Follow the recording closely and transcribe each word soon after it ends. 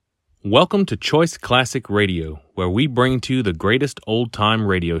Welcome to Choice Classic Radio, where we bring to you the greatest old-time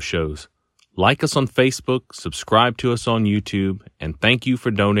radio shows. Like us on Facebook, subscribe to us on YouTube, and thank you for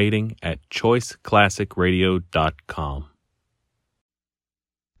donating at choiceclassicradio.com.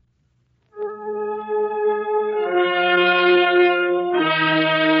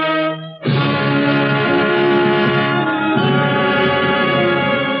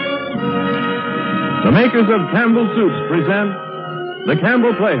 The makers of Campbell Soups present the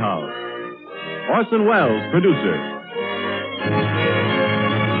Campbell Playhouse. Orson Welles, producer.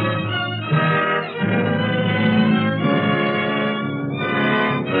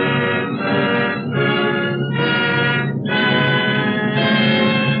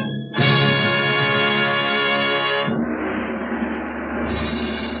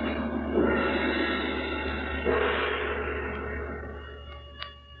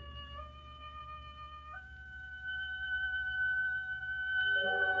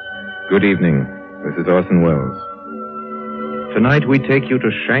 Good evening. This is Orson Welles. Tonight we take you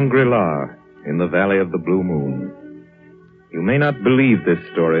to Shangri-La in the Valley of the Blue Moon. You may not believe this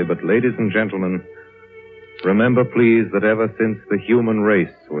story, but ladies and gentlemen, remember please that ever since the human race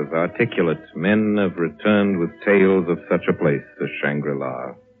was articulate, men have returned with tales of such a place as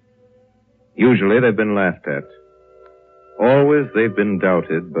Shangri-La. Usually they've been laughed at. Always they've been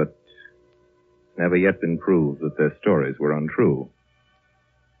doubted, but never yet been proved that their stories were untrue.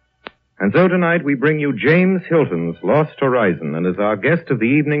 And so tonight we bring you James Hilton's Lost Horizon, and as our guest of the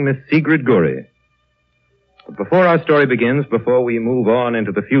evening, Miss Sigrid Guri. But before our story begins, before we move on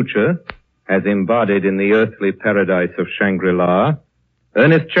into the future, as embodied in the earthly paradise of Shangri-La,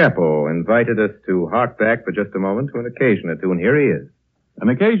 Ernest Chappell invited us to hark back for just a moment to an occasion or two, and here he is. An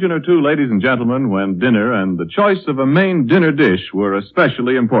occasion or two, ladies and gentlemen, when dinner and the choice of a main dinner dish were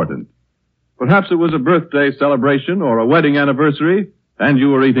especially important. Perhaps it was a birthday celebration or a wedding anniversary, and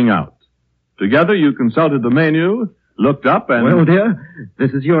you were eating out. Together, you consulted the menu, looked up, and... Well, dear,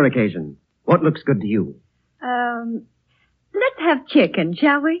 this is your occasion. What looks good to you? Let's have chicken,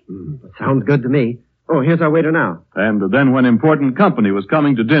 shall we? Sounds good to me. Oh, here's our waiter now. And then when important company was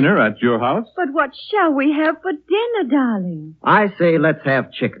coming to dinner at your house... But what shall we have for dinner, darling? I say let's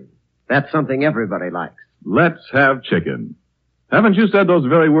have chicken. That's something everybody likes. Let's have chicken. Haven't you said those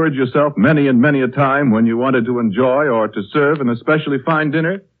very words yourself many and many a time when you wanted to enjoy or to serve an especially fine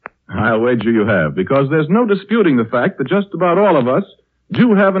dinner? I'll wager you have, because there's no disputing the fact that just about all of us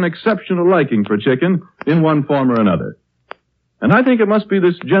do have an exceptional liking for chicken in one form or another. And I think it must be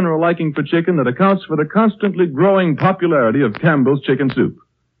this general liking for chicken that accounts for the constantly growing popularity of Campbell's chicken soup.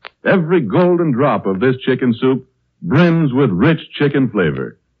 Every golden drop of this chicken soup brims with rich chicken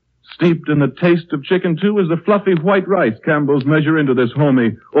flavor. Steeped in the taste of chicken, too, is the fluffy white rice Campbell's measure into this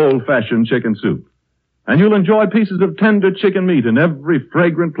homey, old-fashioned chicken soup. And you'll enjoy pieces of tender chicken meat in every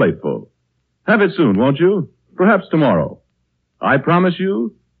fragrant plateful. Have it soon, won't you? Perhaps tomorrow. I promise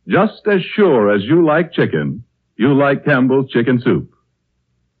you, just as sure as you like chicken, you like Campbell's chicken soup.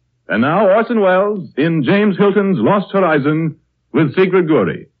 And now, Orson Welles in James Hilton's Lost Horizon with Sigrid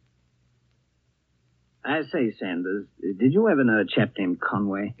Guri. I say, Sanders, did you ever know a chap named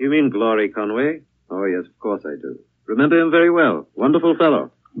Conway? You mean Glory Conway? Oh, yes, of course I do. Remember him very well. Wonderful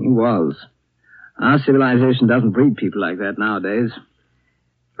fellow. He was. Our civilization doesn't breed people like that nowadays.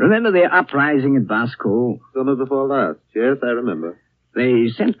 Remember the uprising at Basco? Summer before last. Yes, I remember. They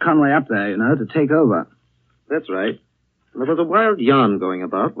sent Conway up there, to take over. That's right. And there was a wild yarn going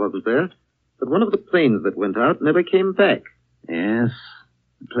about, wasn't there? That one of the planes that went out never came back. Yes,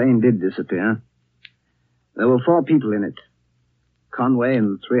 the plane did disappear. There were 4 people in it. Conway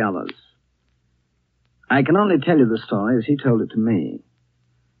and 3 others. I can only tell you the story as he told it to me.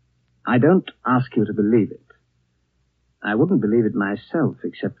 I don't ask you to believe it. I wouldn't believe it myself,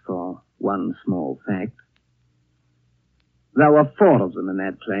 except for one small fact. There were 4 of them in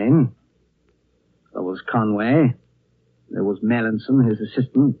that plane. There was Conway. There was Melanson, his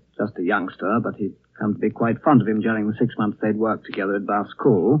assistant, just a youngster, but he'd come to be quite fond of him during the 6 months they'd worked together at Bath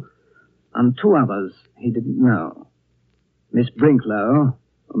School. And 2 others he didn't know. Miss Brinklow,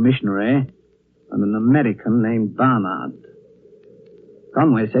 a missionary, and an American named Barnard.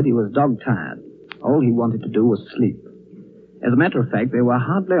 Conway said he was dog-tired. All he wanted to do was sleep. As a matter of fact, they were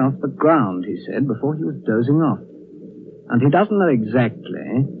hardly off the ground, he said, before he was dozing off. And he doesn't know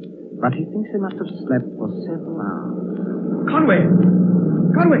exactly, but he thinks they must have slept for several hours. Conway!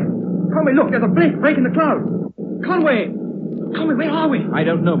 Look, there's a break in the cloud. Conway, where are we? I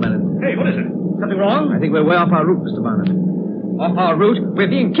don't know, Melon. Hey, what is it? Something wrong? I think we're way off our route, Mr. Barnett. Off our route?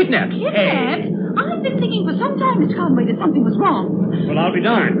 We're being kidnapped. Kidnapped? I've been thinking for some time, Miss Conway, that something was wrong. Well, I'll be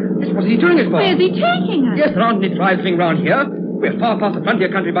darned. What's he doing it for? Where's he taking us? Yes, there aren't any tribesmen round here. We're far past the frontier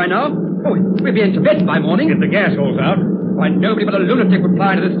country by now. Oh, we'll be in Tibet by morning. Get the gas holes out. Why, nobody but a lunatic would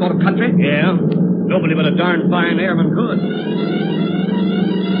fly into this sort of country. Yeah. Nobody but a darn fine airman could.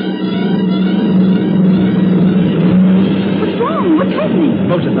 What's wrong? What's happening?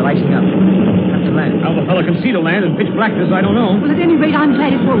 Motors are lighting up. That's the land. How the fella can see the land in pitch blackness, I don't know. Well, at any rate, I'm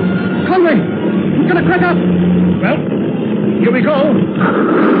glad it won't. Conway! He's going to crack up! Well, here we go.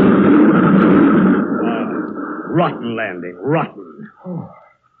 Rotten landing. Rotten. Oh.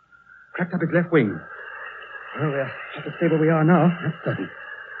 Cracked up his left wing. Well, we'll have to stay where we are now. That's certain.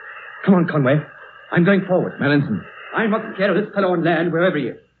 Come on, Conway. I'm going forward. Melanson. I'm not scared of this fellow on land, wherever he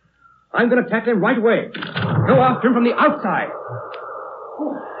is. I'm going to tackle him right away. Go after him from the outside.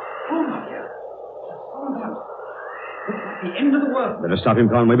 Oh, my dear. Looks like the end of the world. Better stop him,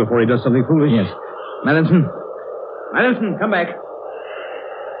 Conway, before he does something foolish. Yes. Melanson. Melanson, come back.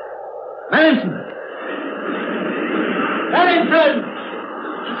 Melanson! Melanson!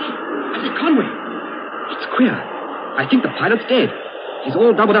 I see Conway. It's queer. I think the pilot's dead. He's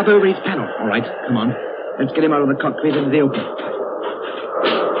all doubled up over his panel. All right, come on. Let's get him out of the cockpit into the open. That's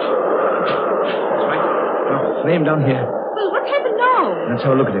right. Now, lay him down here. Well, what's happened now? Let's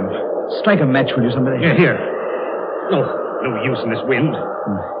have a look at him. Strike a match, will you, somebody? Here. No use in this wind.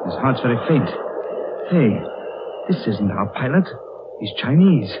 His heart's very faint. Hey, this isn't our pilot. He's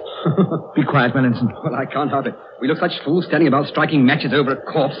Chinese. Be quiet, Melanson. Well, I can't help it. We look such fools standing about striking matches over a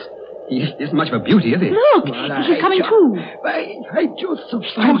corpse. He isn't much of a beauty, is he? Look, he's coming too. I just so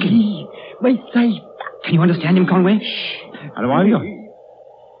talking. Can you understand him, Conway? How are you?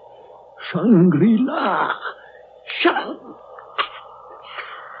 Shangri-La.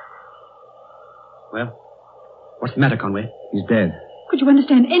 Well, what's the matter, Conway? He's dead. Could you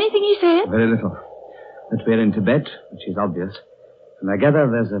understand anything he said? Very little. That we're in Tibet, which is obvious. And I gather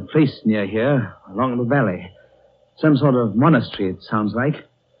there's a place near here, along the valley. Some sort of monastery, it sounds like.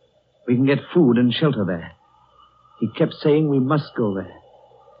 We can get food and shelter there. He kept saying we must go there.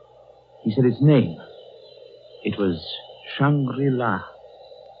 He said its name. It was Shangri-La.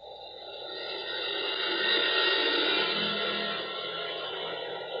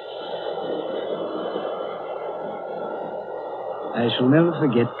 I shall never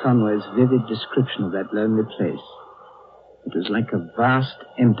forget Conway's vivid description of that lonely place. It was like a vast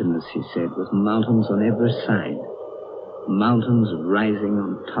emptiness, he said, with mountains on every side. Mountains rising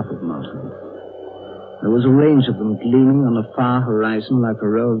on top of mountains. There was a range of them gleaming on the far horizon like a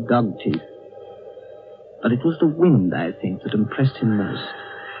row of dog teeth. But it was the wind, I think, that impressed him most.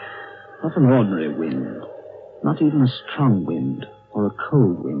 Not an ordinary wind. Not even a strong wind or a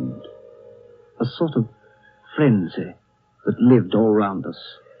cold wind. A sort of frenzy that lived all round us.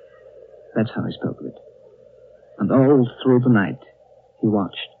 That's how he spoke of it. And all through the night, he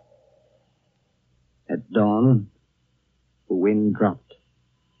watched. At dawn, the wind dropped.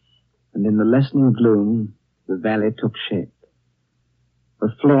 And in the lessening gloom, the valley took shape. A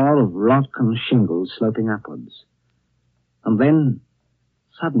floor of rock and shingles sloping upwards. And then,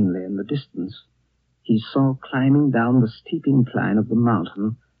 suddenly in the distance, he saw climbing down the steep incline of the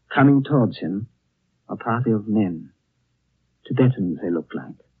mountain, coming towards him, a party of men. Tibetans, they looked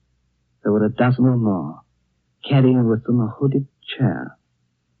like. There were a dozen or more, carrying with them a hooded chair.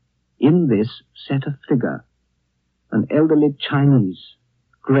 In this sat a figure, an elderly Chinese,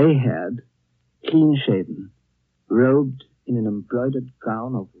 gray-haired, clean-shaven, robed in an embroidered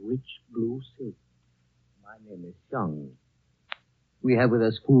gown of rich blue silk. My name is Xiang. We have with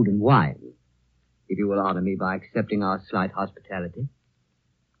us food and wine, if you will honor me by accepting our slight hospitality.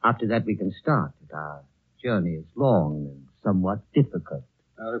 After that, we can start. Our journey is long and somewhat difficult.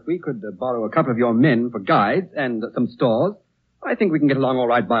 If we could borrow a couple of your men for guides and some stores, I think we can get along all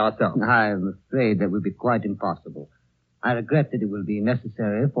right by ourselves. I'm afraid that will be quite impossible. I regret that it will be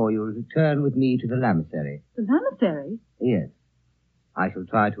necessary for you to return with me to the lamasery. The lamasery? Yes. I shall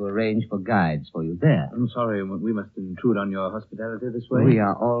try to arrange for guides for you there. I'm sorry, we must intrude on your hospitality this way. We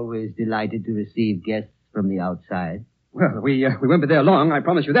are always delighted to receive guests from the outside. Well, we won't be there long, I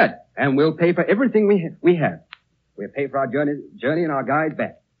promise you that. And we'll pay for everything we have. We'll pay for our journey and our guide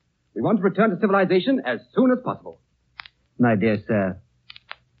back. We want to return to civilization as soon as possible. My dear sir,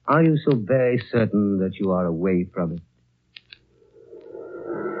 are you so very certain that you are away from it?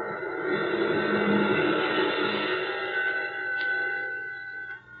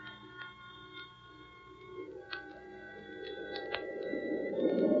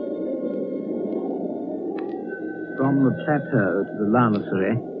 From the plateau to the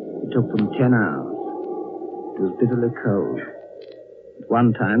lamasery, it took them 10 hours. It was bitterly cold. At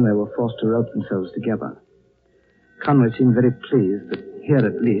one time, they were forced to rope themselves together. Conway seemed very pleased that here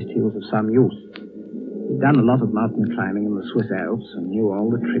at least he was of some use. He'd done a lot of mountain climbing in the Swiss Alps and knew all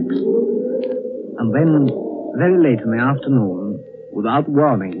the tricks. And then, very late in the afternoon, without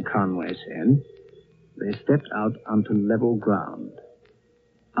warning, Conway said, they stepped out onto level ground.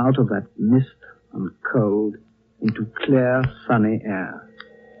 Out of that mist and cold into clear, sunny air.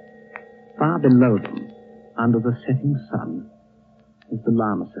 Far below them, under the setting sun, is the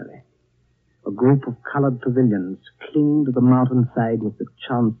Lamasery, a group of colored pavilions clinging to the mountainside with the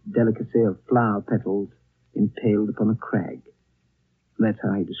chance delicacy of flower petals impaled upon a crag. That's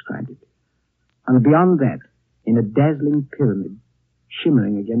how he described it. And beyond that, in a dazzling pyramid,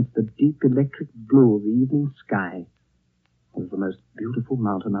 shimmering against the deep electric blue of the evening sky, was the most beautiful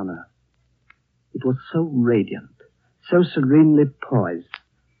mountain on earth. It was so radiant, so serenely poised,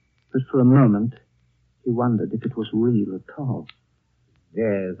 that for a moment he wondered if it was real at all.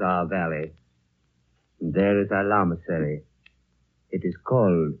 There's our valley. And there is our Lamasery. It is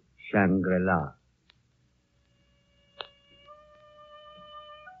called Shangri-La.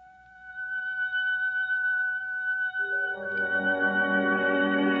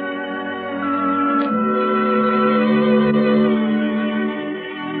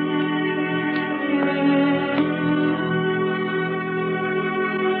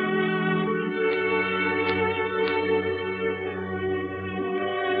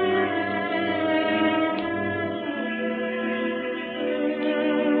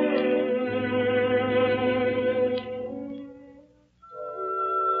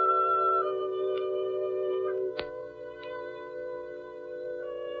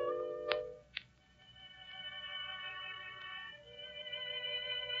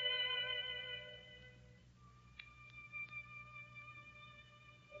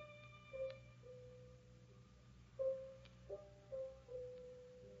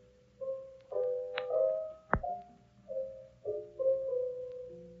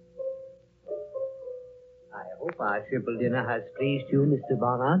 I hope our simple dinner has pleased you, Mr.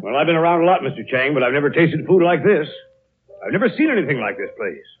 Barnard. Well, I've been around a lot, Mr. Chang, but I've never tasted food like this. I've never seen anything like this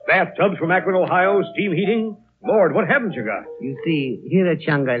place. Bathtubs from Akron, Ohio, steam heating. Lord, what haven't you got? You see, here at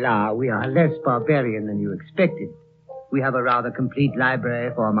Shangri-La, we are less barbarian than you expected. We have a rather complete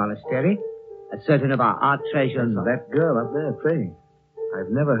library for a monastery, a certain of our art treasures. That girl up there playing.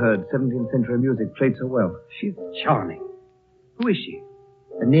 I've never heard 17th century music played so well. She's charming. Who is she?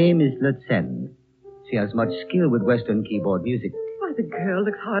 Her name is Lutsen. She has much skill with Western keyboard music. Why, the girl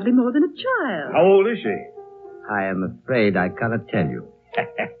looks hardly more than a child. How old is she? I am afraid I cannot tell you.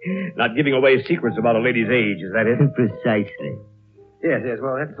 Not giving away secrets about a lady's age, is that it? Precisely. Yes,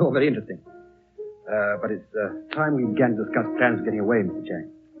 well, that's all very interesting. But it's time we began to discuss plans for getting away, Mr.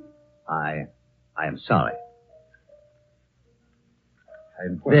 Chang. I am sorry.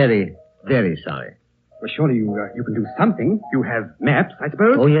 I'm very, very sorry. Well, surely you can do something. You have maps, I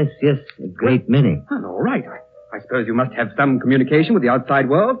suppose? Oh, yes, a great many. Oh, all right. I suppose you must have some communication with the outside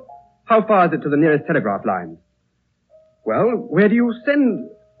world. How far is it to the nearest telegraph line? Well, where do you send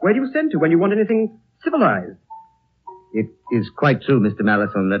to when you want anything civilized? It is quite true, Mr.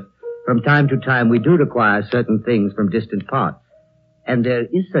 Malleson, that from time to time we do require certain things from distant parts. And there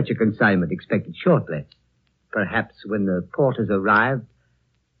is such a consignment expected shortly. Perhaps when the porters arrive.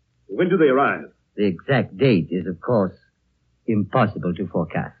 When do they arrive? The exact date is, of course, impossible to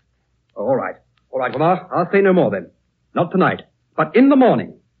forecast. Oh, all right. Well, I'll say no more then. Not tonight. But in the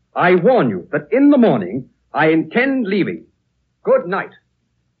morning. I warn you that in the morning I intend leaving. Good night.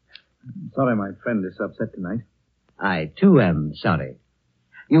 I'm sorry my friend is upset tonight. I, too, am sorry.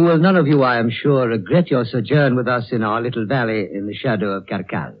 You will none of you, I am sure, regret your sojourn with us in our little valley in the shadow of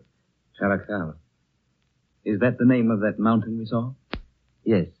Caracal. Caracal. Is that the name of that mountain we saw?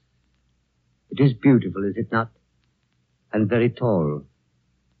 Yes. It is beautiful, is it not? And very tall.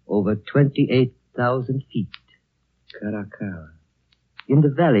 Over 28,000 feet. Caracal. In the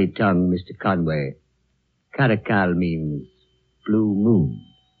valley tongue, Mr. Conway, Caracal means blue moon.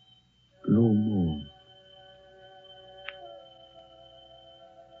 Blue moon.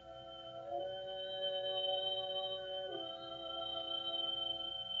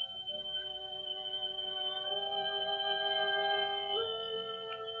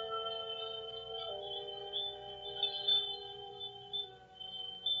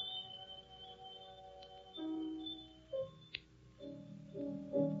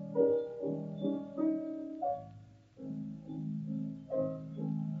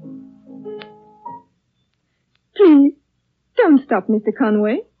 Please, don't stop, Mr.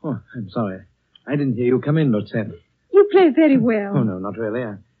 Conway. Oh, I'm sorry. I didn't hear you come in, Lutsen. You play very well. Oh, no, not really.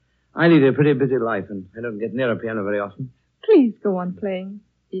 I lead a pretty busy life, and I don't get near a piano very often. Please go on playing.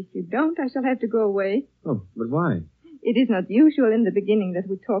 If you don't, I shall have to go away. Oh, but why? It is not usual in the beginning that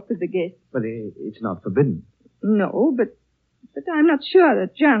we talk with the guests. But it's not forbidden. No, but I'm not sure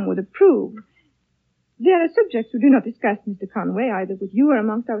that John would approve. There are subjects we do not discuss, Mr. Conway, either with you or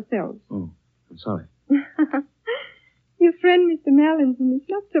amongst ourselves. Oh, I'm sorry. Your friend, Mr. Mallinson, is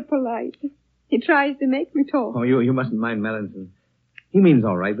not so polite. He tries to make me talk. Oh, you mustn't mind Mallinson. He means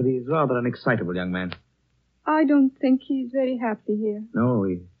all right, but he's rather an excitable young man. I don't think he's very happy here. No,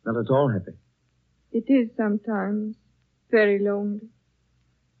 he's not at all happy. It is sometimes very lonely.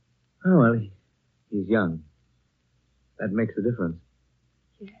 Oh, well, he's young. That makes a difference.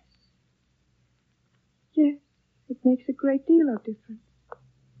 Yes. Yes, it makes a great deal of difference.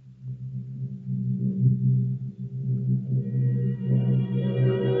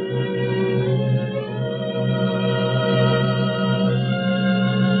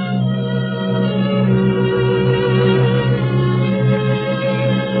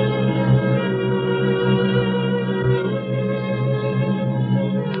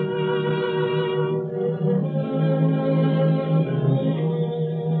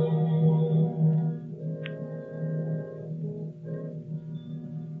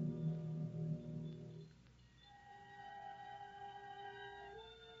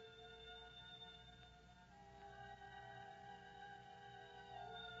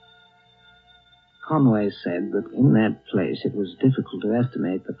 Conway said that in that place it was difficult to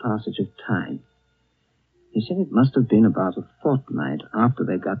estimate the passage of time. He said it must have been about a fortnight after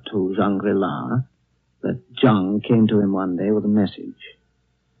they got to Shangri-La that Zhang came to him one day with a message.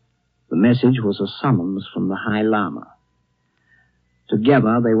 The message was a summons from the High Lama.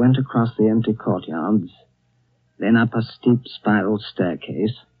 Together they went across the empty courtyards, then up a steep spiral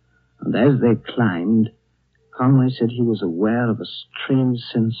staircase, and as they climbed, Conway said he was aware of a strange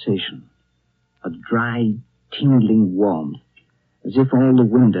sensation. A dry, tingling warmth, as if all the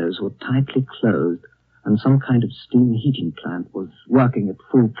windows were tightly closed and some kind of steam heating plant was working at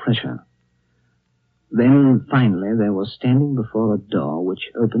full pressure. Then, finally, they were standing before a door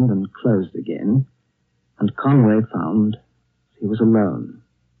which opened and closed again, and Conway found he was alone.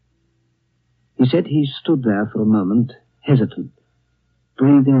 He said he stood there for a moment, hesitant,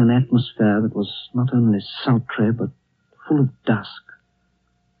 breathing an atmosphere that was not only sultry but full of dusk,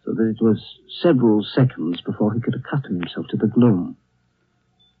 so that it was several seconds before he could accustom himself to the gloom.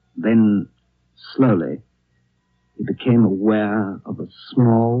 Then, slowly, he became aware of a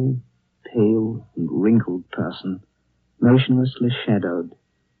small, pale, and wrinkled person, motionlessly shadowed,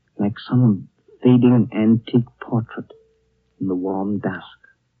 like some fading antique portrait in the warm dusk.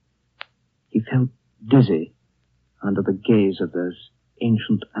 He felt dizzy under the gaze of those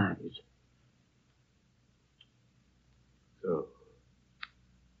ancient eyes. So,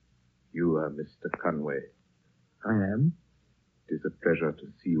 you are Mr. Conway. I am. It is a pleasure to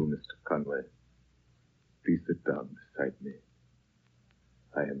see you, Mr. Conway. Please sit down beside me.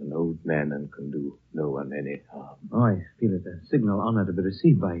 I am an old man and can do no one any harm. Oh, I feel it a signal honor to be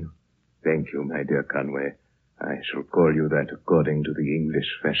received by you. Thank you, my dear Conway. I shall call you that according to the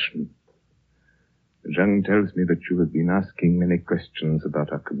English fashion. Zhang tells me that you have been asking many questions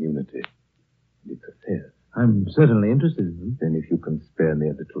about our community and its affairs. I'm certainly interested in them. Then if you can spare me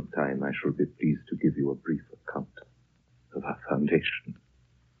a little time, I shall be pleased to give you a brief account of our foundation.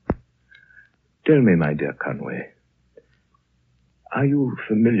 Tell me, my dear Conway, are you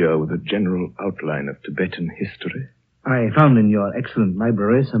familiar with the general outline of Tibetan history? I found in your excellent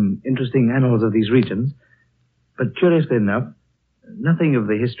library some interesting annals of these regions, but curiously enough, nothing of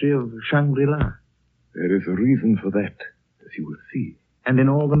the history of Shangri-La. There is a reason for that, as you will see. And in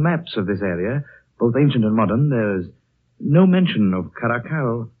all the maps of this area, both ancient and modern, there's no mention of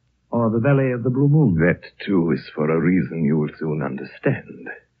Karakal or the Valley of the Blue Moon. That, too, is for a reason you will soon understand.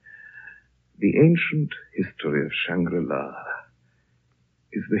 The ancient history of Shangri-La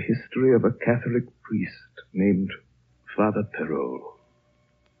is the history of a Catholic priest named Father Perrault.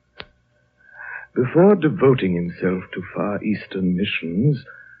 Before devoting himself to Far Eastern missions,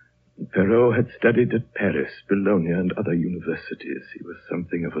 Perrault had studied at Paris, Bologna, and other universities. He was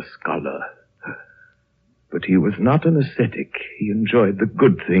something of a scholar. But he was not an ascetic. He enjoyed the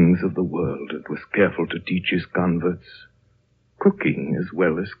good things of the world and was careful to teach his converts cooking as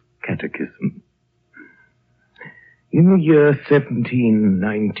well as catechism. In the year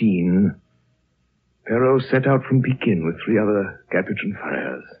 1719, Perrault set out from Pekin with 3 other Capuchin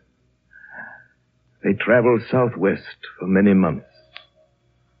friars. They traveled southwest for many months,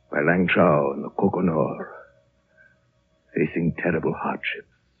 by Langchao and the Coconor, facing terrible hardships.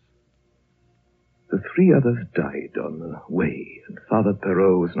 The 3 others died on the way, and Father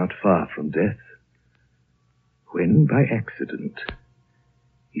Perrault was not far from death, when, by accident,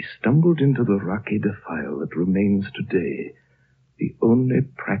 he stumbled into the rocky defile that remains today the only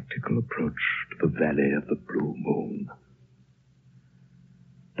practical approach to the Valley of the Blue Moon.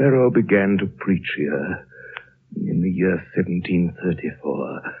 Perrault began to preach here in the year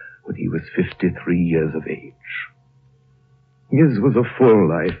 1734, when he was 53 years of age. His was a full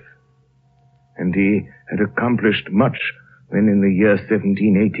life, and he had accomplished much when in the year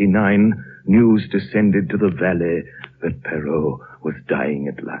 1789 news descended to the valley that Perrault was dying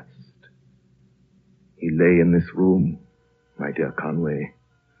at last. He lay in this room, my dear Conway,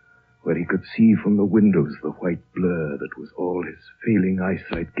 where he could see from the windows the white blur that was all his failing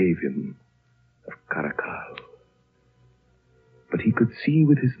eyesight gave him of Caracal. But he could see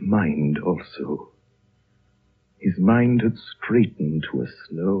with his mind also. His mind had straightened to a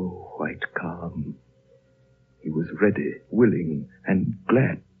snow-white calm. He was ready, willing, and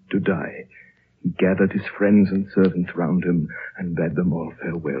glad to die. He gathered his friends and servants round him and bade them all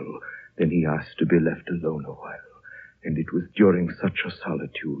farewell. Then he asked to be left alone a while. And it was during such a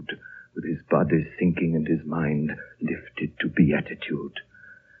solitude, with his body sinking and his mind lifted to beatitude,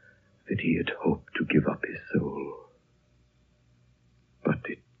 that he had hoped to give up his soul. But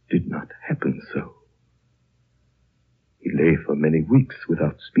it did not happen so. He lay for many weeks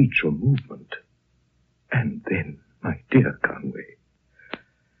without speech or movement. And then, my dear Conway,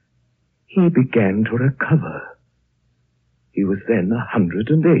 he began to recover. He was then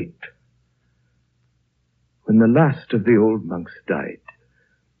 108. When the last of the old monks died,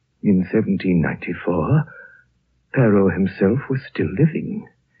 in 1794, Perrault himself was still living.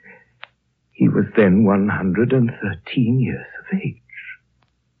 He was then 113 years of age.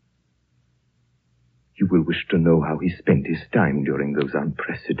 You will wish to know how he spent his time during those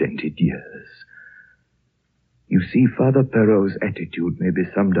unprecedented years. You see, Father Perrault's attitude may be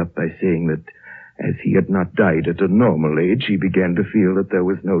summed up by saying that as he had not died at a normal age, he began to feel that there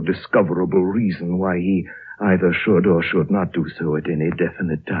was no discoverable reason why he either should or should not do so at any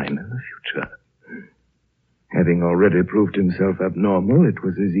definite time in the future. Having already proved himself abnormal, it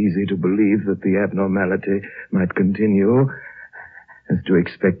was as easy to believe that the abnormality might continue as to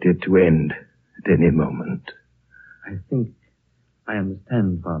expect it to end at any moment. I think I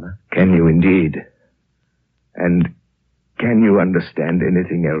understand, Father. Can you indeed? And can you understand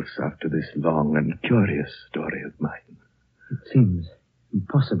anything else after this long and curious story of mine? It seems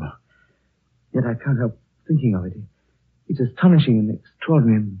impossible. Yet I can't help thinking of it. It's astonishing and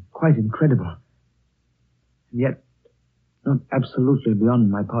extraordinary and quite incredible. And yet not absolutely beyond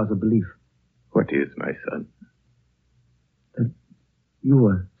my powers of belief. What is, my son? That you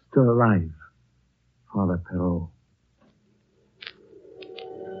were still alive, Father Perrault.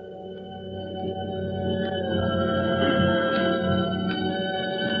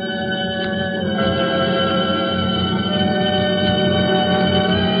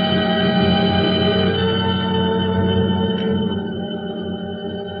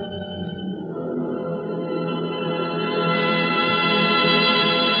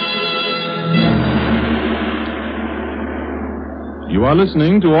 You are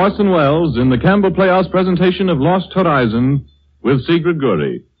listening to Orson Welles in the Campbell Playhouse presentation of Lost Horizon with Sigrid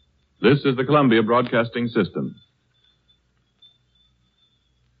Guri. This is the Columbia Broadcasting System.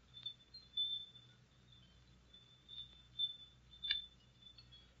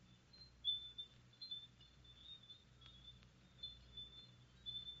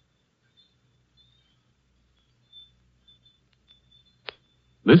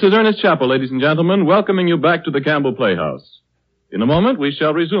 This is Ernest Chappell, ladies and gentlemen, welcoming you back to the Campbell Playhouse. In a moment, we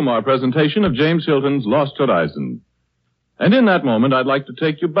shall resume our presentation of James Hilton's Lost Horizon. And in that moment, I'd like to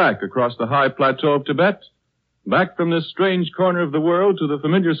take you back across the high plateau of Tibet, back from this strange corner of the world to the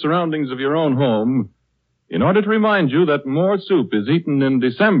familiar surroundings of your own home, in order to remind you that more soup is eaten in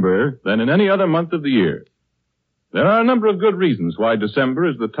December than in any other month of the year. There are a number of good reasons why December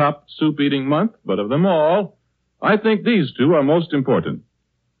is the top soup-eating month, but of them all, I think these two are most important.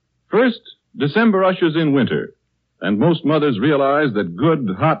 First, December ushers in winter. And most mothers realize that good,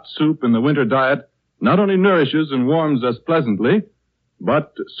 hot soup in the winter diet not only nourishes and warms us pleasantly,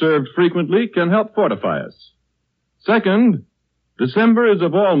 but, served frequently, can help fortify us. Second, December is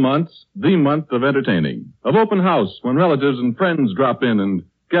of all months the month of entertaining, of open house when relatives and friends drop in and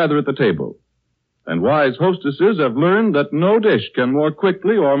gather at the table. And wise hostesses have learned that no dish can more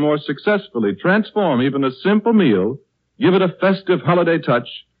quickly or more successfully transform even a simple meal, give it a festive holiday touch,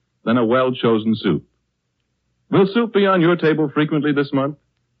 than a well-chosen soup. Will soup be on your table frequently this month?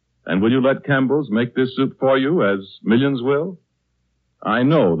 And will you let Campbell's make this soup for you, as millions will? I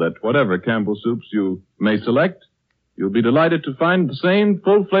know that whatever Campbell soups you may select, you'll be delighted to find the same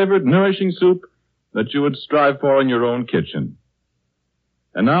full-flavored, nourishing soup that you would strive for in your own kitchen.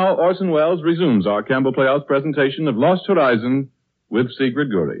 And now Orson Welles resumes our Campbell Playhouse presentation of Lost Horizon with Sigrid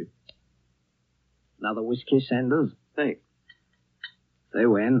Guri. Another whiskey, Sanders? Thanks. Say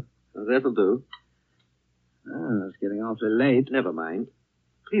when. That'll do. Oh, it's getting awfully late. Never mind.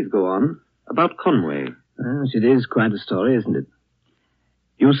 Please go on. About Conway. Yes, it is quite a story, isn't it?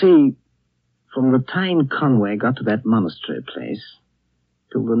 You see, from the time Conway got to that monastery place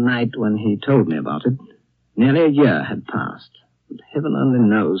till the night when he told me about it, nearly a year had passed. And heaven only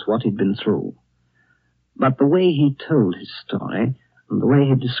knows what he'd been through. But the way he told his story and the way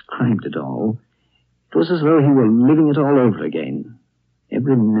he described it all, it was as though he were living it all over again.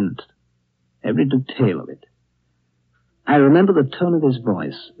 Every minute, every detail of it. I remember the tone of his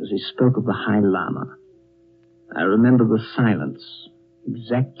voice as he spoke of the High Lama. I remember the silence,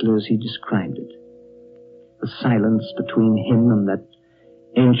 exactly as he described it. The silence between him and that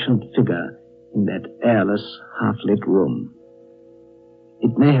ancient figure in that airless, half-lit room.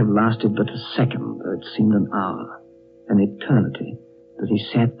 It may have lasted but a second, though it seemed an hour, an eternity, that he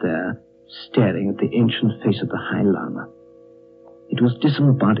sat there staring at the ancient face of the High Lama. It was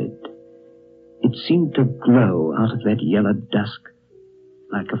disembodied. It seemed to glow out of that yellow dusk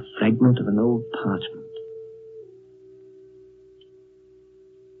like a fragment of an old parchment.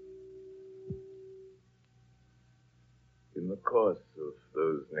 In the course of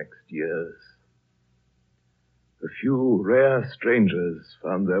those next years, a few rare strangers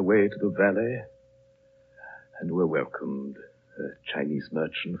found their way to the valley and were welcomed. A Chinese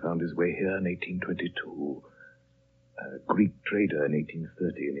merchant found his way here in 1822, a Greek trader in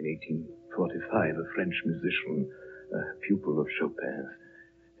 1830, and in 1845 a French musician, a pupil of Chopin's,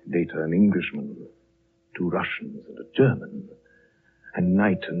 later an Englishman, 2 Russians and a German. And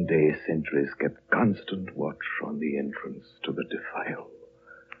night and day sentries kept constant watch on the entrance to the defile.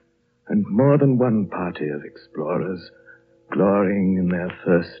 And more than one party of explorers, glorying in their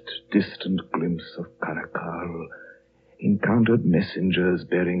first distant glimpse of Karakal, encountered messengers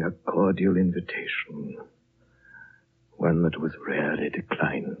bearing a cordial invitation, one that was rarely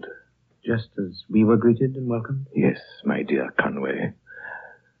declined. Just as we were greeted and welcomed? Yes, my dear Conway.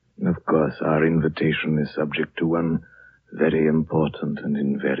 Of course, our invitation is subject to one very important and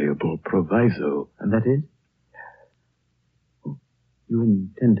invariable proviso. And that is? You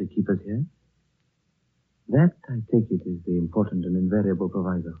intend to keep us here? That, I take it, is the important and invariable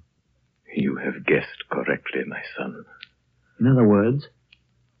proviso. You have guessed correctly, my son. In other words,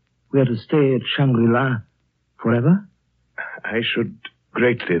 we are to stay at Shangri-La forever? I should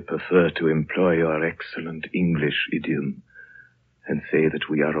greatly prefer to employ your excellent English idiom and say that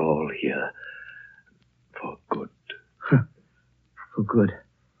we are all here for good. For good.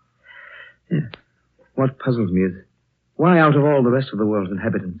 Yeah. What puzzles me is, why out of all the rest of the world's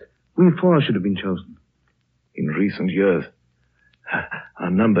inhabitants, we 4 should have been chosen? In recent years, our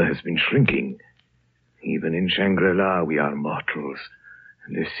number has been shrinking. Even in Shangri-La, we are mortals,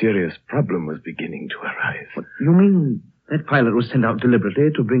 and a serious problem was beginning to arise. What, you mean that pilot was sent out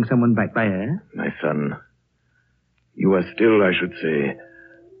deliberately to bring someone back by air? My son, you are still, I should say,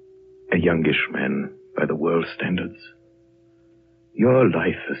 a youngish man by the world's standards. Your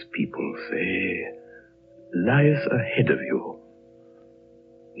life, as people say, lies ahead of you.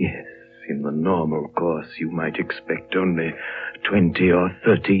 Yes, in the normal course, you might expect only 20 or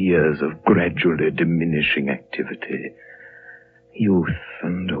 30 years of gradually diminishing activity. Youth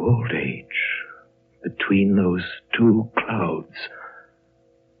and old age, between those 2 clouds,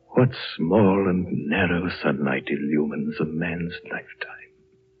 what small and narrow sunlight illumines a man's lifetime.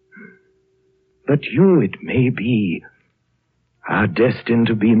 But you, it may be, are destined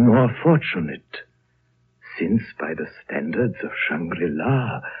to be more fortunate, since by the standards of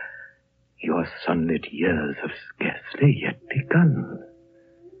Shangri-La, your sunlit years have scarcely yet begun.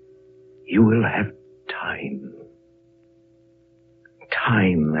 You will have time.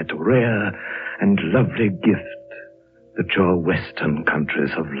 Time, that rare and lovely gift that your Western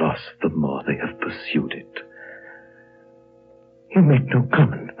countries have lost the more they have pursued it. You make no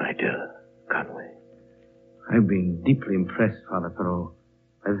comment, my dear Conway. I've been deeply impressed, Father Perrault,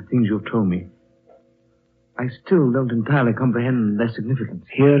 by the things you've told me. I still don't entirely comprehend their significance.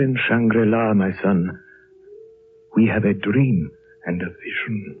 Here in Shangri-La, my son, we have a dream and a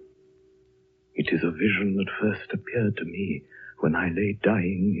vision. It is a vision that first appeared to me when I lay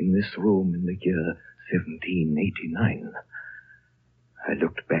dying in this room in the year 1789. I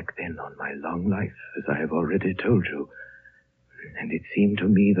looked back then on my long life, as I have already told you, and it seemed to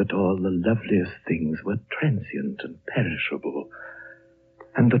me that all the loveliest things were transient and perishable,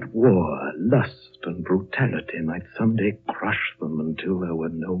 and that war, lust, and brutality might someday crush them until there were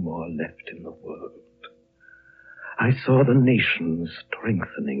no more left in the world. I saw the nations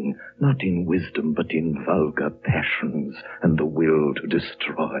strengthening, not in wisdom, but in vulgar passions and the will to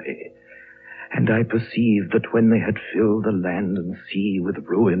destroy. And I perceived that when they had filled the land and sea with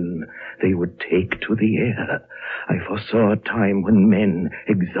ruin, they would take to the air. I foresaw a time when men,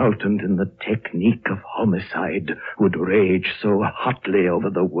 exultant in the technique of homicide, would rage so hotly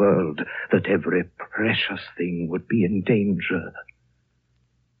over the world that every precious thing would be in danger.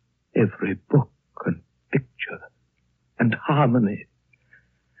 Every book and picture and harmony,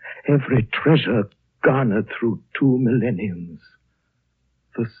 every treasure garnered through 2 millenniums,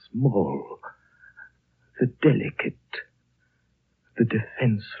 the small, the delicate, the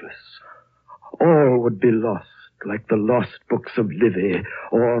defenseless, all would be lost like the lost books of Livy,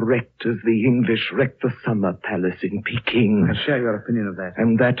 or wrecked as the English wrecked the summer palace in Peking. I share your opinion of that.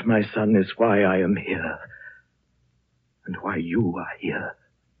 And that, my son, is why I am here, and why you are here,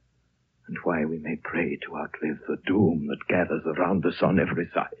 and why we may pray to outlive the doom that gathers around us on every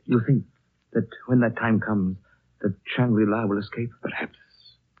side. You think that when that time comes, that Shangri-La will escape? Perhaps.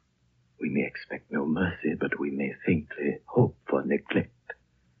 We may expect no mercy, but we may faintly hope for neglect.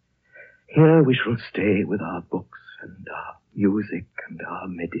 Here we shall stay with our books and our music and our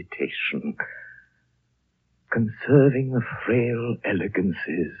meditation, conserving the frail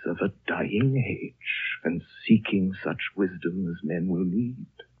elegancies of a dying age and seeking such wisdom as men will need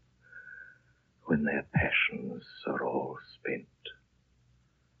when their passions are all spent.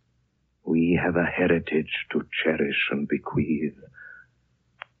 We have a heritage to cherish and bequeath.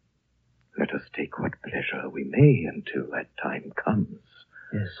 Let us take what pleasure we may until that time comes.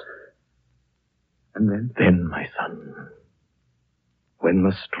 Yes. And then? Then, my son, when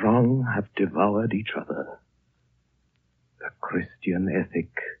the strong have devoured each other, the Christian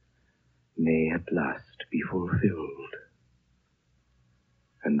ethic may at last be fulfilled,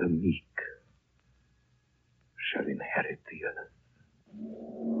 and the meek shall inherit the earth.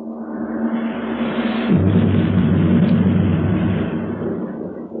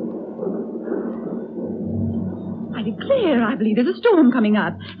 I declare, I believe there's a storm coming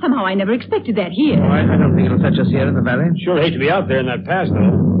up. Somehow I never expected that here. I don't think it'll fetch us here in the valley. Sure hate to be out there in that pass,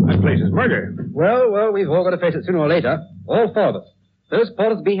 though. That place is murder. Well, we've all got to face it sooner or later. All four of us. Those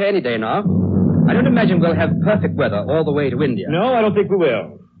porters will be here any day now. I don't imagine we'll have perfect weather all the way to India. No, I don't think we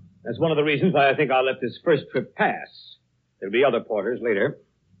will. That's one of the reasons why I think I'll let this first trip pass. There'll be other porters later.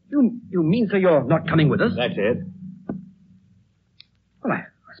 You mean, sir, you're not coming with us? That's it. Well, I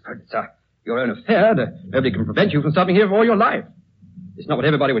suppose it's your own affair. Nobody can prevent you from stopping here for all your life. It's not what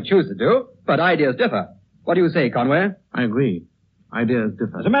everybody would choose to do, but ideas differ. What do you say, Conway? I agree. Ideas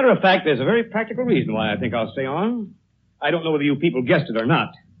differ. As a matter of fact, there's a very practical reason why I think I'll stay on. I don't know whether you people guessed it or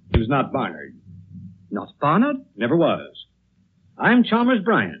not. It was not Barnard. Not Barnard? Never was. I'm Chalmers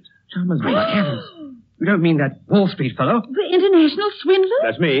Bryant. Chalmers Bryant. You don't mean that Wall Street fellow? The international swindler?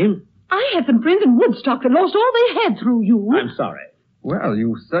 That's me. I had some friends in Woodstock that lost all they had through you. I'm sorry. Well,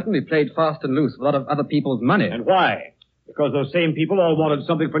 you certainly played fast and loose with a lot of other people's money. And why? Because those same people all wanted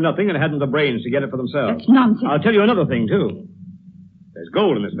something for nothing and hadn't the brains to get it for themselves. That's nonsense. I'll tell you another thing, too. There's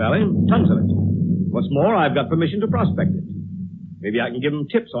gold in this valley. Tons of it. What's more, I've got permission to prospect it. Maybe I can give them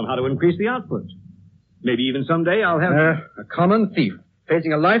tips on how to increase the output. Maybe even someday I'll have... a common thief,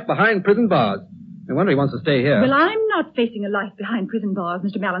 facing a life behind prison bars. No wonder he wants to stay here. Well, I'm not facing a life behind prison bars,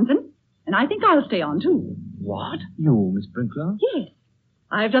 Mr. Mallinson. And I think I'll stay on, too. What? You, Miss Brinklow? Yes.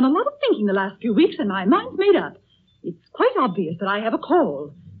 I've done a lot of thinking the last few weeks, and my mind's made up. It's quite obvious that I have a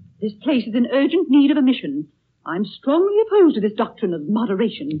call. This place is in urgent need of a mission. I'm strongly opposed to this doctrine of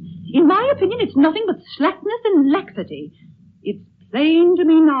moderation. In my opinion, it's nothing but slackness and laxity. It's plain to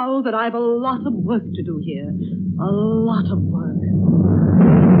me now that I've a lot of work to do here. A lot of work.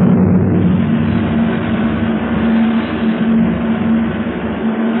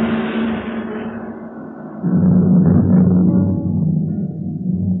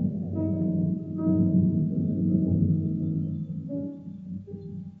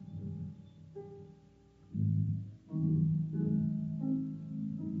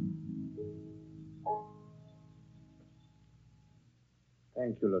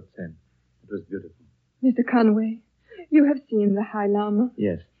 Thank you, Lotsen. It was beautiful. Mr. Conway, you have seen the High Lama.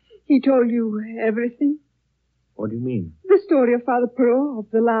 Yes. He told you everything. What do you mean? The story of Father Perot, of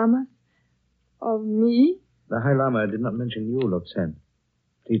the Lamas, of me. The High Lama did not mention you, Lotsen.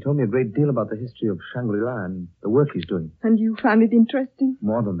 He told me a great deal about the history of Shangri-La and the work he's doing. And you found it interesting?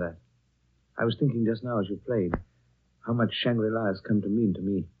 More than that. I was thinking just now as you played how much Shangri-La has come to mean to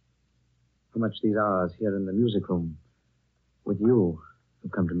me. How much these hours here in the music room with you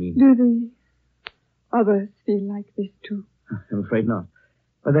have come to mean. Do the others feel like this, too? I'm afraid not.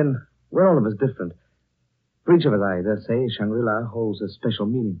 But then, we're all of us different. For each of us, I dare say, Shangri-La holds a special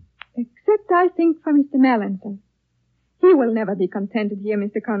meaning. Except, I think, for Mr. Mallinson. He will never be contented here,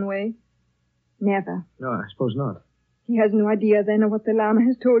 Mr. Conway. Never. No, I suppose not. He has no idea, then, of what the Lama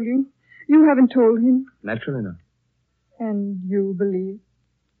has told you. You haven't told him. Naturally not. And you believe?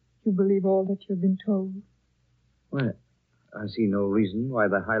 You believe all that you've been told? Well, I see no reason why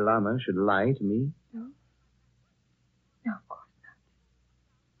the High Lama should lie to me. No? No, of course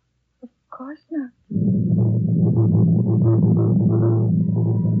not. Of course not.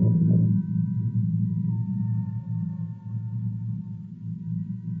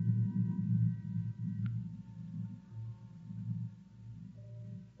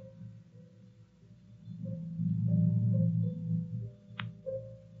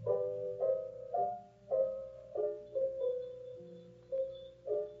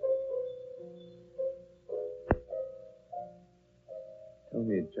 Tell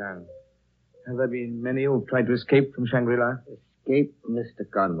me, John, have there been many who've tried to escape from Shangri-La? Escape, Mr.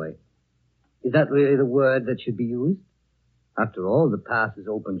 Conway. Is that really the word that should be used? After all, the path is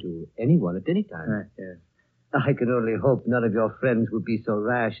open to anyone at any time. Yes. I can only hope none of your friends would be so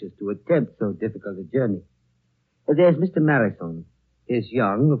rash as to attempt so difficult a journey. There's Mr. Marathon. He's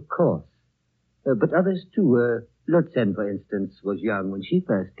young, of course. But others, too. Lutzen, for instance, was young when she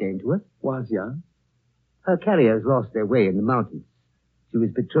first came to us. Was young? Her carriers lost their way in the mountains. She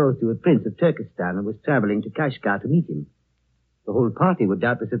was betrothed to a prince of Turkestan and was traveling to Kashgar to meet him. The whole party would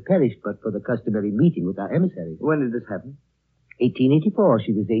doubtless have perished but for the customary meeting with our emissaries. When did this happen? 1884.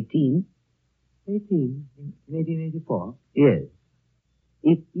 She was 18. 18? In 1884? Yes.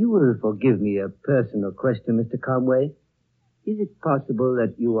 If you will forgive me a personal question, Mr. Conway, is it possible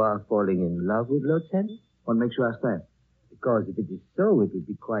that you are falling in love with Lutzen? What makes you ask that? Because if it is so, it would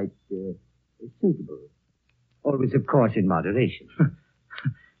be quite suitable. Always, of course, in moderation.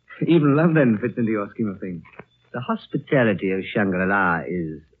 Even love, then, fits into your scheme of things. The hospitality of Shangri-La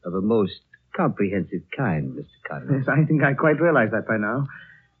is of a most comprehensive kind, Mr. Conway. Yes, I think I quite realize that by now.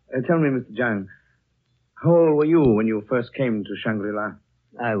 Tell me, Mr. Jang, how old were you when you first came to Shangri-La?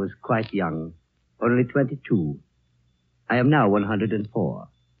 I was quite young, only 22. I am now 104.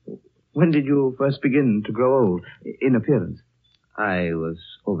 When did you first begin to grow old, in appearance? I was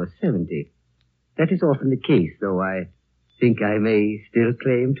over 70. That is often the case, though I think I may still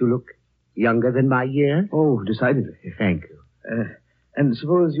claim to look younger than my years. Oh, decidedly. Thank you. And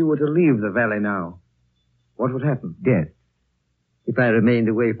suppose you were to leave the valley now. What would happen? Death. If I remained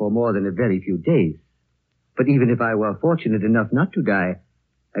away for more than a very few days. But even if I were fortunate enough not to die,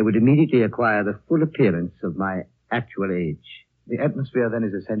 I would immediately acquire the full appearance of my actual age. The atmosphere, then,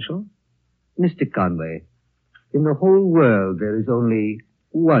 is essential? Mr. Conway, in the whole world there is only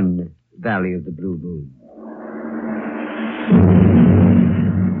one Valley of the Blue Moon.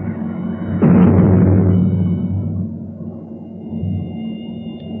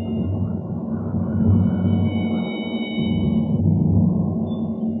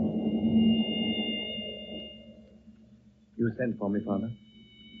 You sent for me, Father?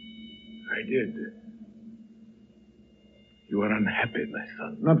 I did. You are unhappy, my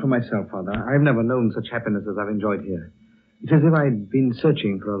son. Not for myself, Father. I've never known such happiness as I've enjoyed here. It's as if I'd been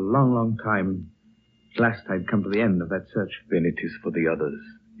searching for a long, long time. At last I'd come to the end of that search. Then it is for the others.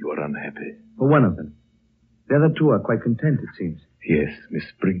 You are unhappy. For one of them. The other two are quite content, it seems. Yes, Miss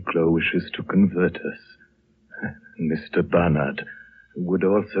Sprinkler wishes to convert us. Mr. Barnard would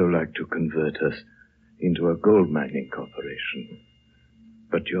also like to convert us into a gold mining corporation.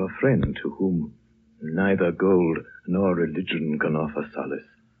 But your friend, to whom neither gold nor religion can offer solace,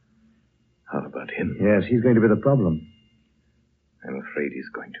 how about him? Yes, he's going to be the problem. I'm afraid he's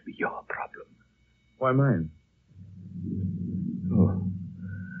going to be your problem. Why mine? Oh.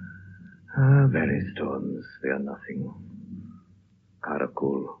 Valley storms, they are nothing.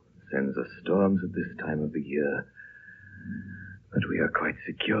 Karakul sends us storms at this time of the year. But we are quite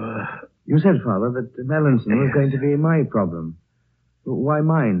secure. You said, Father, that Mallinson was going to be my problem. Why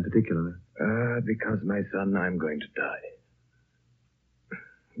mine, particularly? Because, my son, I'm going to die.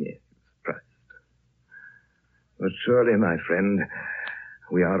 Yes, surprised. But surely, my friend,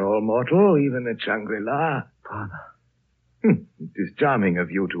 we are all mortal, even at Shangri-La. Father. It is charming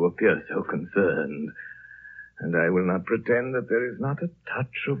of you to appear so concerned. And I will not pretend that there is not a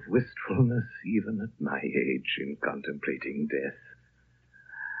touch of wistfulness, even at my age, in contemplating death.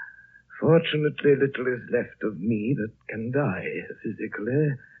 Fortunately, little is left of me that can die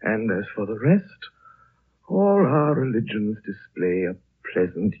physically, and as for the rest, all our religions display a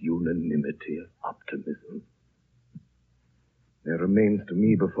pleasant unanimity of optimism. There remains to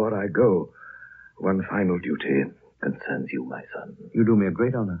me, before I go, one final duty. Concerns you, my son. You do me a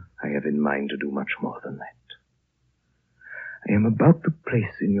great honor. I have in mind to do much more than that. I am about to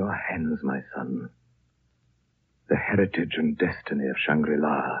place in your hands, my son, the heritage and destiny of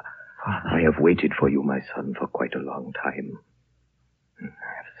Shangri-La. I have waited for you, my son, for quite a long time. I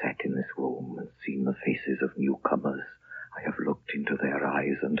have sat in this room and seen the faces of newcomers. I have looked into their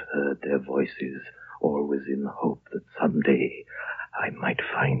eyes and heard their voices, always in hope that someday I might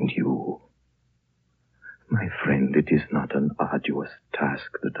find you. My friend, it is not an arduous task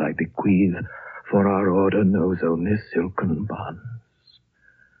that I bequeath, for our order knows only silken bonds.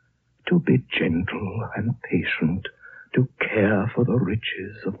 To be gentle and patient, to care for the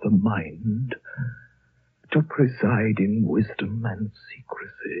riches of the mind, to preside in wisdom and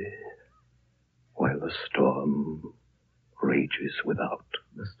secrecy, while the storm rages without.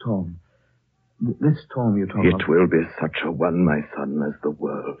 The storm? This storm you talk of? It will be such a one, my son, as the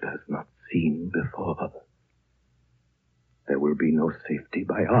world has not seen before. There will be no safety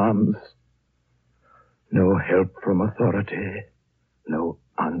by arms, no help from authority, no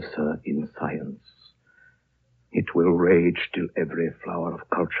answer in science. It will rage till every flower of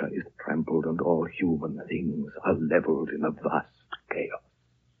culture is trampled and all human things are leveled in a vast chaos.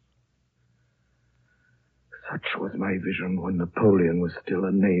 Such was my vision when Napoleon was still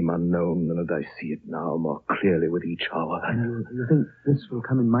a name unknown, and I see it now more clearly with each hour. And you think this will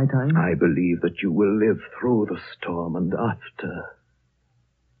come in my time? I believe that you will live through the storm and after,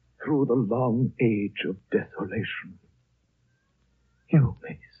 through the long age of desolation. You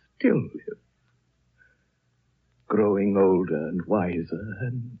may still live, growing older and wiser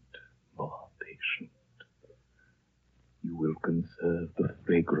and more patient. You will conserve the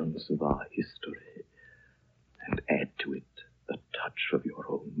fragrance of our history and add to it the touch of your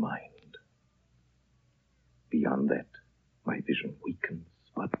own mind. Beyond that, my vision weakens,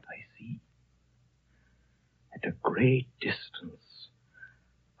 but I see, at a great distance,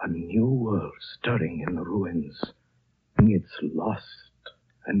 a new world stirring in the ruins, bringing its lost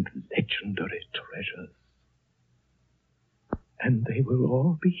and legendary treasures. And they will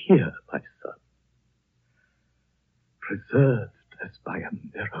all be here, my son, preserved as by a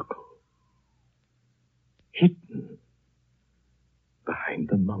miracle, hidden behind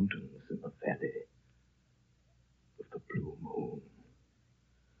the mountains in the valley of the blue moon.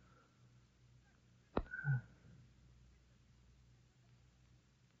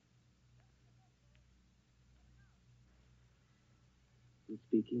 The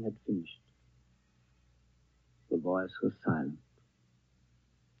speaking had finished. The voice was silent.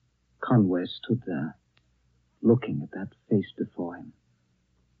 Conway stood there, looking at that face before him,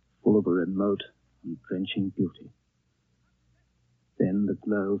 full of a remote and drenching beauty. Then the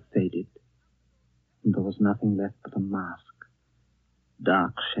glow faded, and there was nothing left but a mask,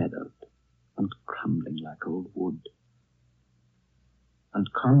 dark-shadowed and crumbling like old wood.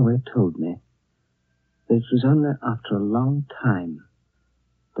 And Conway told me that it was only after a long time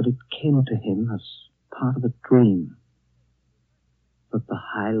that it came to him as part of a dream that the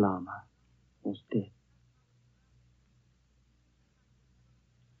High Lama was dead.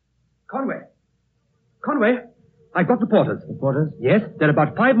 Conway! Conway! I've got the porters. The porters? Yes, they're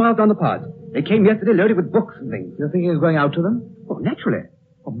about 5 miles down the path. They came yesterday loaded with books and things. You're thinking of going out to them? Oh, naturally.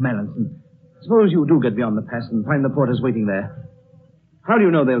 Oh, Mallinson, suppose you do get beyond the pass and find the porters waiting there. How do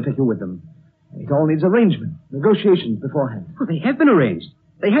you know they'll take you with them? It all needs arrangement, negotiations beforehand. Oh, they have been arranged.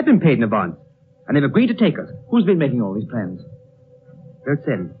 They have been paid in advance. And they've agreed to take us. Who's been making all these plans?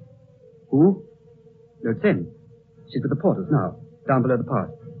 Lurtsen. Who? Lurtsen. She's with the porters now, down below the pass.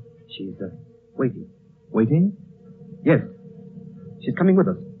 She's, waiting. Waiting? Yes. She's coming with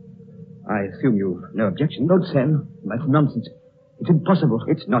us. I assume you've no objection. Lurtsen, that's nonsense. It's impossible.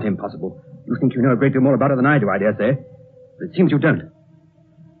 It's not impossible. You think you know a great deal more about her than I do, I dare say. But it seems you don't.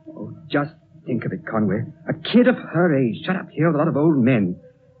 Oh, just think of it, Conway. A kid of her age, shut up here with a lot of old men.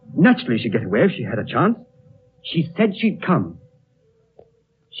 Naturally she'd get away if she had a chance. She said she'd come.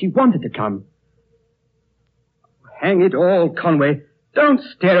 She wanted to come. Hang it all, Conway. Don't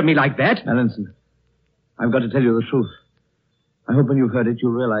stare at me like that. Mallinson, I've got to tell you the truth. I hope when you've heard it,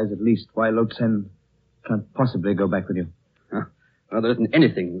 you'll realize at least why Lurtsen can't possibly go back with you. Huh. Well, there isn't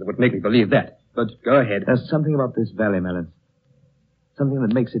anything that would make me believe that. But go ahead. There's something about this valley, Mallinson. Something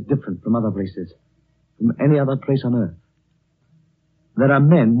that makes it different from other places. From any other place on earth. There are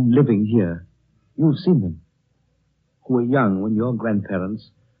men living here. You've seen them. Who were young when your grandparents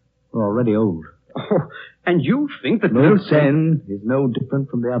were already old. Oh, and you think that Lurtsen is no different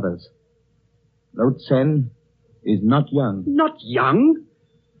from the others. Lurtsen is not young. Not young?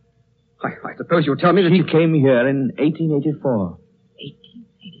 I suppose you'll tell me that she came here in 1884.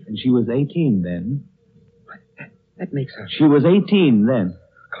 1884? And she was 18 then. That makes her... She was 18 then.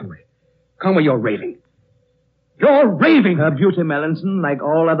 Conway, you're raving. You're raving! Her beauty, Melanson, like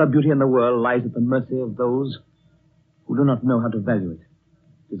all other beauty in the world, lies at the mercy of those who do not know how to value it.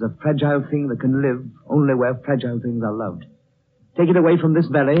 It is a fragile thing that can live only where fragile things are loved. Take it away from this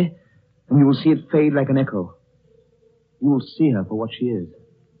valley, and you will see it fade like an echo. You will see her for what she is.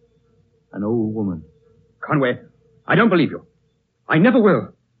 An old woman. Conway, I don't believe you. I never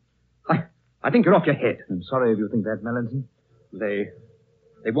will. I think you're off your head. I'm sorry if you think that, Melanson.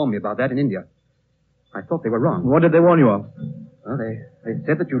 They warned me about that in India. I thought they were wrong. What did they warn you of? Well, they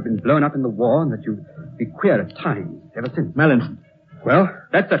said that you'd been blown up in the war and that you'd be queer at times ever since. Melanson. Well,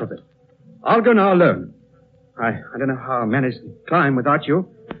 that settles it. I'll go now alone. I don't know how I managed to climb without you.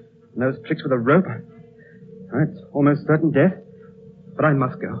 And those tricks with a rope. It's almost certain death. But I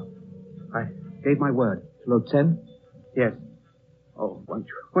must go. I gave my word. Lord Sen? Yes. Oh,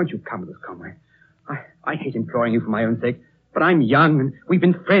 won't you come with us, Conway? I hate imploring you for my own sake, but I'm young and we've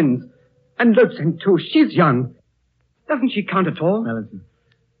been friends. And Lotsen, too. She's young. Doesn't she count at all? Melanson,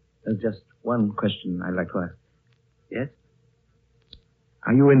 there's just one question I'd like to ask. Yes?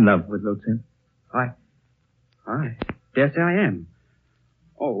 Are you in love with Lotsen? I dare say I am.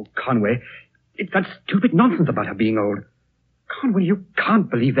 Oh, Conway, it's that stupid nonsense about her being old. Conway, you can't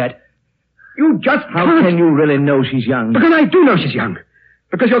believe that. You just How can't. can you really know she's young? Because I do know she's young.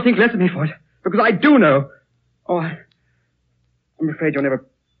 Because you'll think less of me for it. Because I do know. Oh, I'm afraid you'll never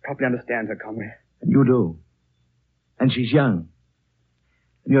properly understand her, Conway. You do. And she's young.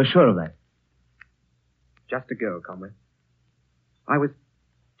 And you're sure of that? Just a girl, Conway. I was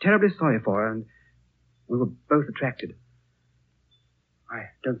terribly sorry for her, and we were both attracted. I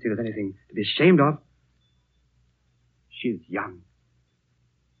don't see there's anything to be ashamed of. She's young.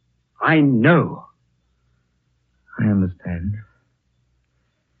 I know. I understand.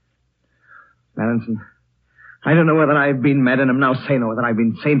 Melanson, I don't know whether I've been mad and am now sane or whether I've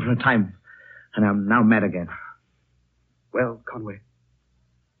been sane for a time and I'm now mad again. Well, Conway.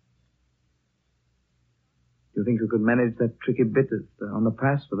 Do you think you could manage that tricky bit on the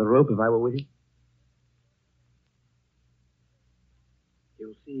pass with the rope if I were with you?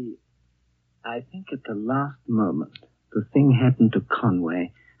 You see, I think at the last moment, the thing happened to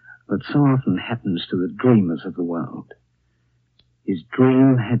Conway that so often happens to the dreamers of the world. His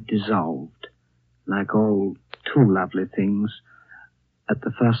dream had dissolved, like all too lovely things, at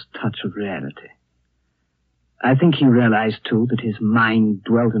the first touch of reality. I think he realized, too, that his mind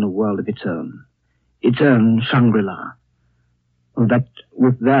dwelt in a world of its own Shangri-La. And that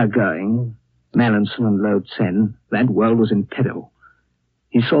with their going, Melanson and Lo Tsen, that world was in peril.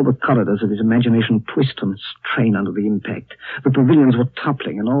 He saw the corridors of his imagination twist and strain under the impact. The pavilions were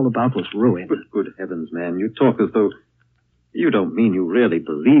toppling, and all about was ruin. But good heavens, man, you talk as though... You don't mean you really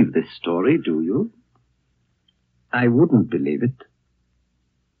believe this story, do you? I wouldn't believe it,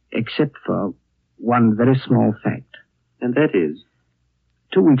 except for one very small fact. And that is?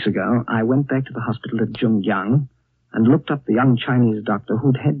 2 weeks ago, I went back to the hospital at Zhongyang and looked up the young Chinese doctor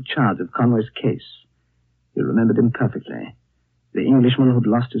who'd had charge of Conway's case. You remembered him perfectly. The Englishman who'd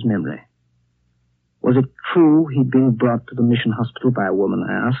lost his memory. Was it true he'd been brought to the mission hospital by a woman,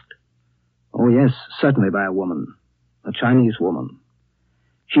 I asked. Oh, yes, certainly by a woman. A Chinese woman.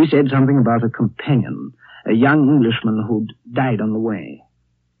 She said something about a companion, a young Englishman who'd died on the way.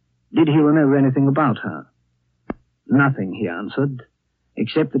 Did he remember anything about her? Nothing, he answered,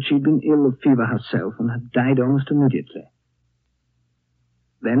 except that she'd been ill of fever herself and had died almost immediately.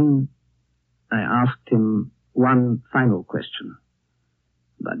 Then I asked him one final question.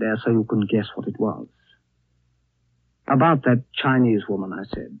 I dare say you can guess what it was. About that Chinese woman, I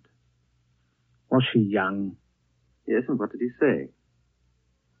said. Was she young? Yes, and what did he say?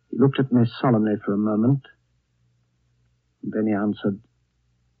 He looked at me solemnly for a moment, and then he answered,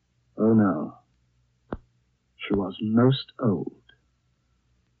 "Oh, no. She was most old.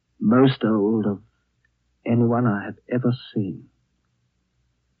 Most old of anyone I have ever seen."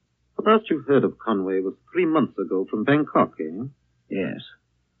 The last you heard of Conway was 3 months ago from Bangkok, eh? Yes.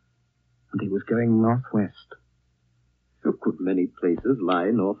 And he was going northwest. A good many places lie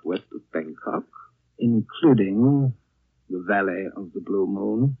northwest of Bangkok. Including the Valley of the Blue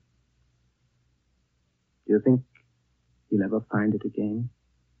Moon. Do you think he'll ever find it again?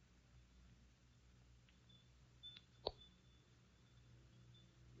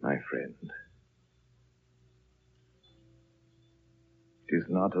 My friend, it is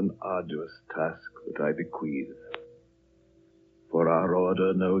not an arduous task that I bequeath, for our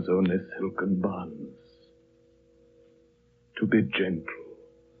order knows only silken bonds. To be gentle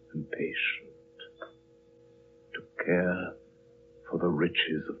and patient, to care for the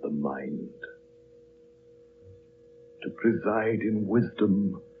riches of the mind, to preside in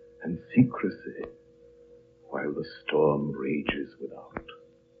wisdom and secrecy, while the storm rages without.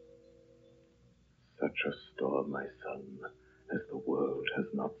 Such a storm, my son, as the world has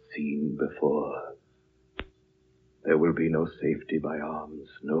not seen before. There will be no safety by arms,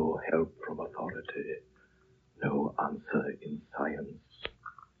 no help from authority, no answer in science.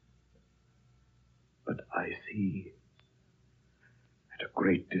 But I see, at a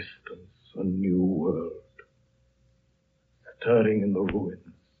great distance, a new world, stirring in the ruins,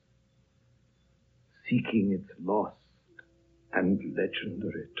 seeking its lost and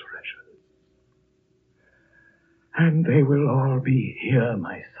legendary treasures. And they will all be here,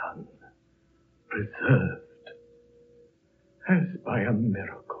 my son, preserved as by a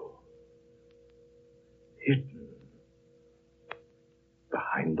miracle, hidden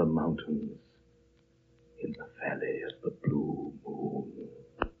behind the mountains in the valley of the Blue Moon.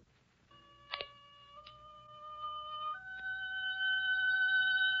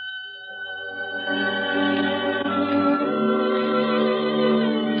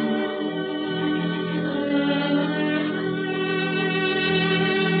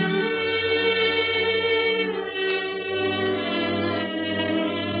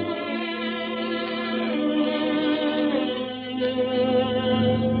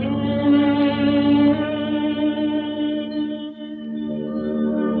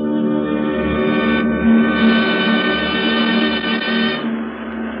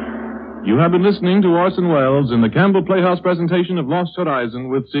 You have been listening to Orson Welles in the Campbell Playhouse presentation of Lost Horizon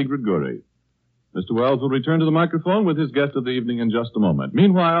with Sigrid Guri. Mr. Welles will return to the microphone with his guest of the evening in just a moment.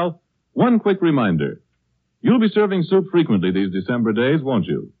 Meanwhile, one quick reminder. You'll be serving soup frequently these December days, won't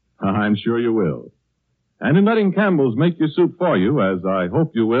you? I'm sure you will. And in letting Campbell's make your soup for you, as I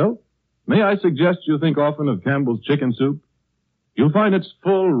hope you will, may I suggest you think often of Campbell's chicken soup? You'll find its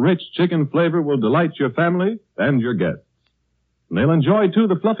full, rich chicken flavor will delight your family and your guests. And they'll enjoy, too,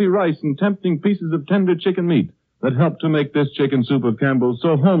 the fluffy rice and tempting pieces of tender chicken meat that help to make this chicken soup of Campbell's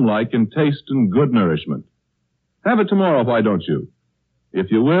so homelike in taste and good nourishment. Have it tomorrow, why don't you?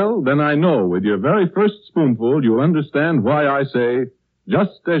 If you will, then I know with your very first spoonful you'll understand why I say,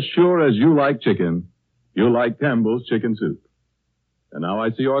 just as sure as you like chicken, you'll like Campbell's chicken soup. And now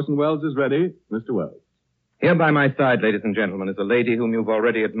I see Orson Welles is ready. Mr. Welles. Here by my side, ladies and gentlemen, is a lady whom you've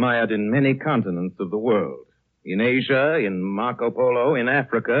already admired in many continents of the world. In Asia, in Marco Polo, in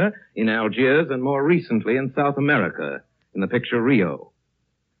Africa, in Algiers, and more recently in South America, in the picture Rio.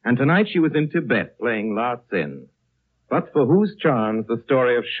 And tonight she was in Tibet playing La Sin, but for whose charms the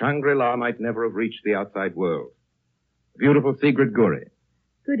story of Shangri-La might never have reached the outside world. Beautiful Sigrid Guri.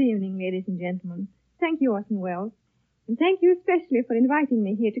 Good evening, ladies and gentlemen. Thank you, Orson Welles. And thank you especially for inviting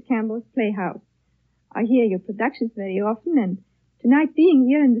me here to Campbell's Playhouse. I hear your productions very often, and tonight being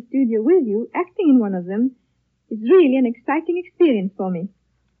here in the studio with you, acting in one of them, is really an exciting experience for me.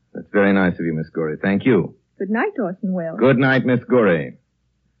 That's very nice of you, Miss Guri. Thank you. Good night, Orson Welles. Good night, Miss Guri.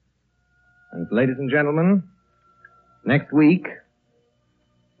 And ladies and gentlemen, next week,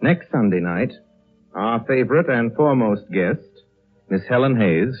 next Sunday night, our favorite and foremost guest, Miss Helen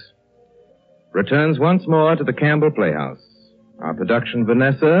Hayes, returns once more to the Campbell Playhouse. Our production,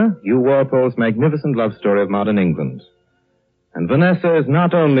 Vanessa, Hugh Walpole's magnificent love story of modern England. And Vanessa is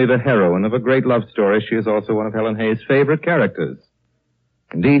not only the heroine of a great love story, she is also one of Helen Hayes' favorite characters.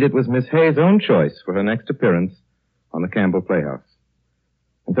 Indeed, it was Miss Hayes' own choice for her next appearance on the Campbell Playhouse.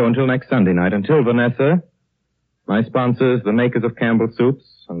 And so until next Sunday night, until Vanessa, my sponsors, the makers of Campbell Soups,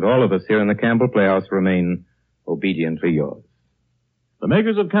 and all of us here in the Campbell Playhouse remain obediently yours. The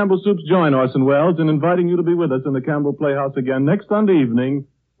makers of Campbell Soups join Orson Welles in inviting you to be with us in the Campbell Playhouse again next Sunday evening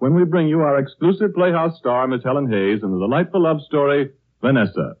when we bring you our exclusive Playhouse star, Miss Helen Hayes, and the delightful love story,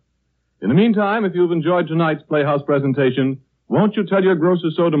 Vanessa. In the meantime, if you've enjoyed tonight's Playhouse presentation, won't you tell your grocer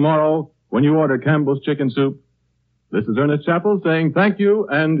so tomorrow when you order Campbell's chicken soup? This is Ernest Chappell saying thank you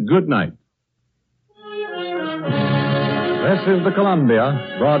and good night. This is the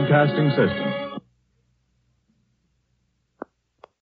Columbia Broadcasting System.